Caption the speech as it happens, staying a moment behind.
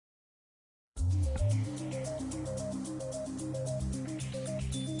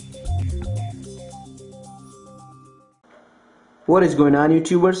What is going on,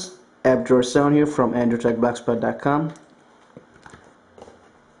 YouTubers? Abdurrahman here from androidtechblogspot.com.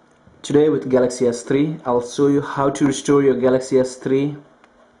 Today with Galaxy S3, I'll show you how to restore your Galaxy S3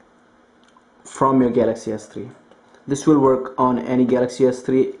 from your Galaxy S3. This will work on any Galaxy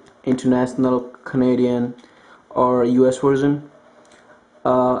S3 international, Canadian or US version.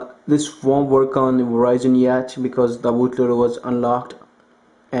 This won't work on Verizon yet because the bootloader was unlocked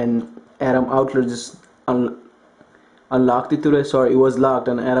and Atom Outlet just unlocked it today. Sorry, it was locked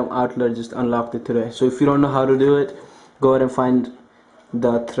and Atom Outlet just unlocked it today. So if you don't know how to do it, go ahead and find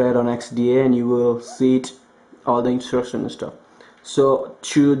the thread on XDA and you will see it, all the instructions and stuff. So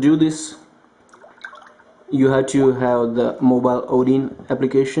to do this, you have to have the Mobile Odin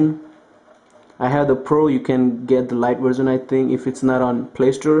application. I have the Pro. You can get the light version. I think if it's not on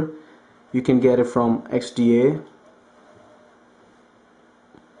Play Store, you can get it from XDA.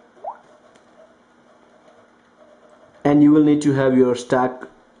 And you will need to have your stack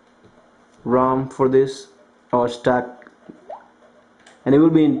ROM for this, or stack, and it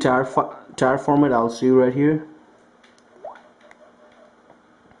will be in tar format. I'll see you right here.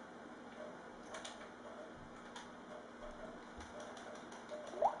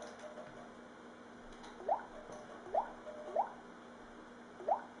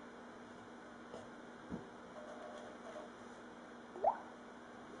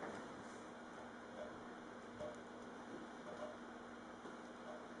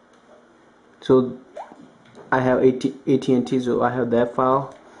 So I have at&t, so I have that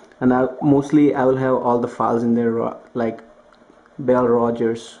file, and mostly I will have all the files in there, like Bell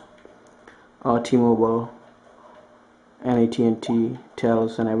Rogers, T-Mobile, and at&t,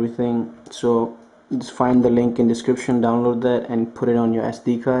 Telus, and everything. So just find the link in description, download that, and put it on your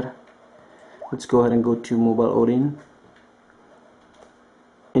SD card. Let's go ahead and go to Mobile Odin.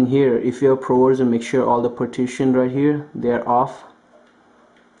 In here, if you have Pro version, make sure all the partition right here, they are off,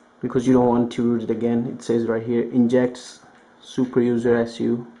 because you don't want to root it again. It says right here, injects super user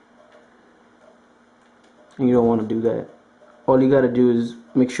SU, and you don't want to do that. All you gotta do is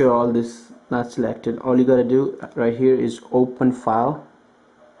make sure all this not selected. All you gotta do right here is open file,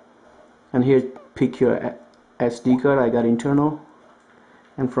 and here pick your SD card. I got internal,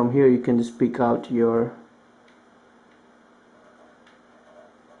 and from here you can just pick out your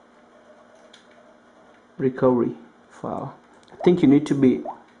recovery file. I think you need to be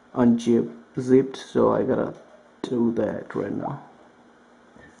unzipped, so I gotta do that right now.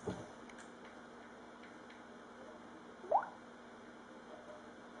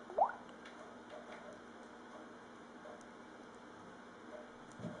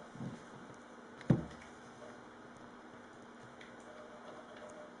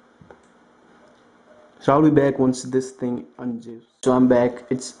 So I'll be back once this thing unzips. So I'm back,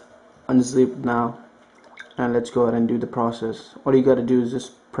 it's unzipped now, and let's go ahead and do the process. All you gotta do is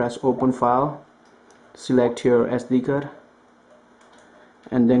just press open file, select your SD card,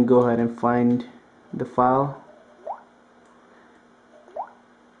 and then go ahead and find the file.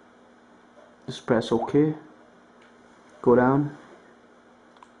 Just press OK, go down,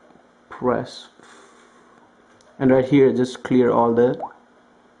 press, and right here just clear all that.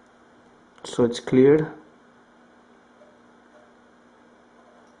 So it's cleared.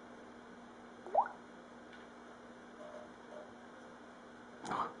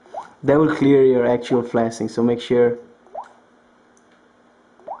 That will clear your actual flashing, so make sure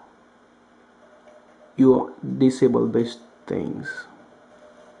you disable these things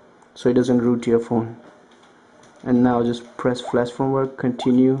so it doesn't root your phone. And now just press flash firmware,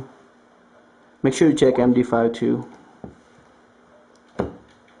 continue. Make sure you check MD5 too.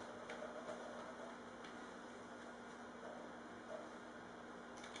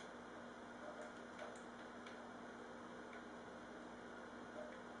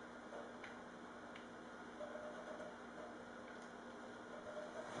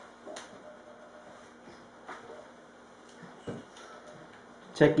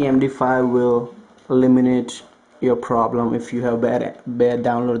 Checking MD5 will eliminate your problem. If you have bad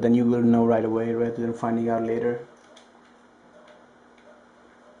download, then you will know right away rather than finding out later.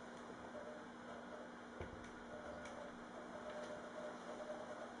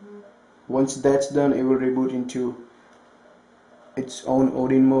 Once that's done, it will reboot into its own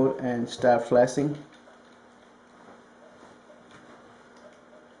Odin mode and start flashing.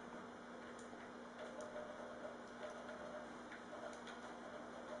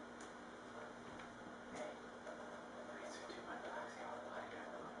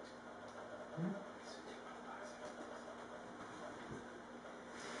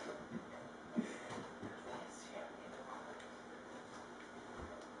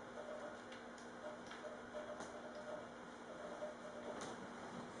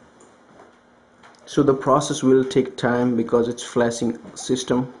 So the process will take time because it's flashing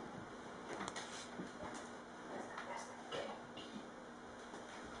system.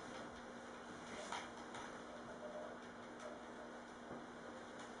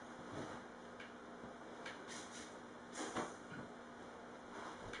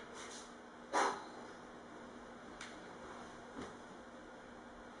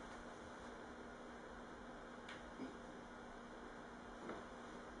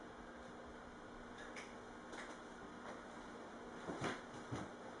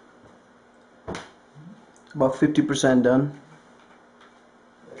 About 50% done.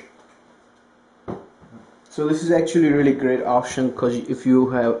 So this is actually a really great option, because if you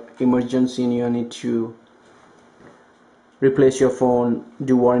have emergency and you need to replace your phone,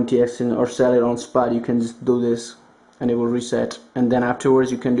 do warranty exchange, or sell it on spot, you can just do this and it will reset, and then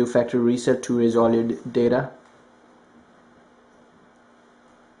afterwards you can do factory reset to erase all your data.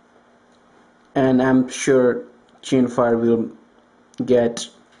 And I'm sure Chainfire will get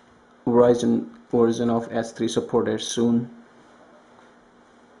Verizon version of S3 supported soon.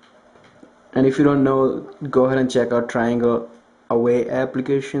 And if you don't know, go ahead and check out Triangle Away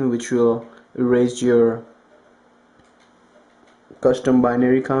application, which will erase your custom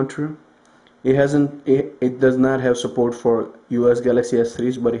binary counter. It does not have support for US Galaxy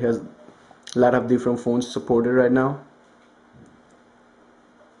S3s, but it has a lot of different phones supported right now.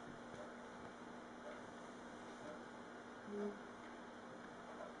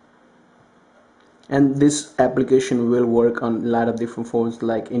 And this application will work on a lot of different phones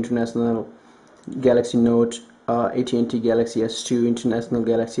like International Galaxy Note, at&t Galaxy S2, International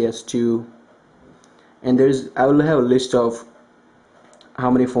Galaxy S2, and I will have a list of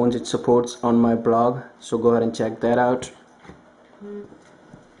how many phones it supports on my blog, so go ahead and check that out.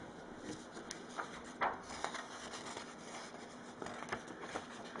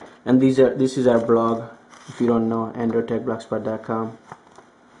 And this is our blog, if you don't know, androidtechblogspot.com.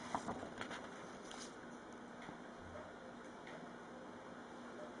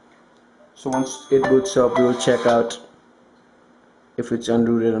 So once it boots up, we will check out if it's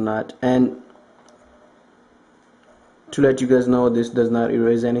unrooted or not. And to let you guys know, this does not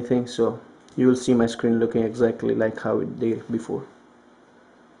erase anything, so you will see my screen looking exactly like how it did before.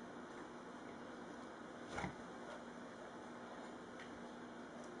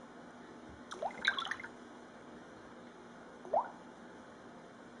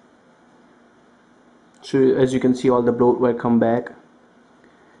 So as you can see, all the bloatware come back.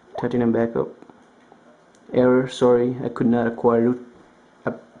 Titanium backup. Error, sorry, I could not acquire root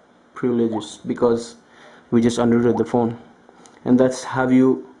privileges because we just unrooted the phone. And that's how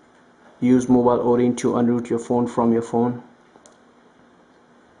you use Mobile Odin to unroot your phone from your phone.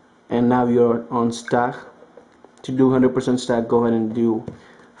 And now you're on stack. To do 100% stack, go ahead and do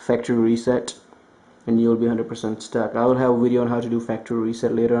factory reset, and you'll be 100% stack. I will have a video on how to do factory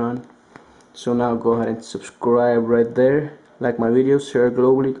reset later on. So now go ahead and subscribe right there, like my videos, share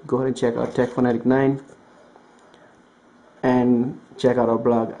globally. Go ahead and check out Tech Fanatic 9 and check out our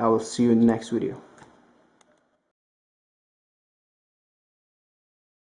blog. I will see you in the next video.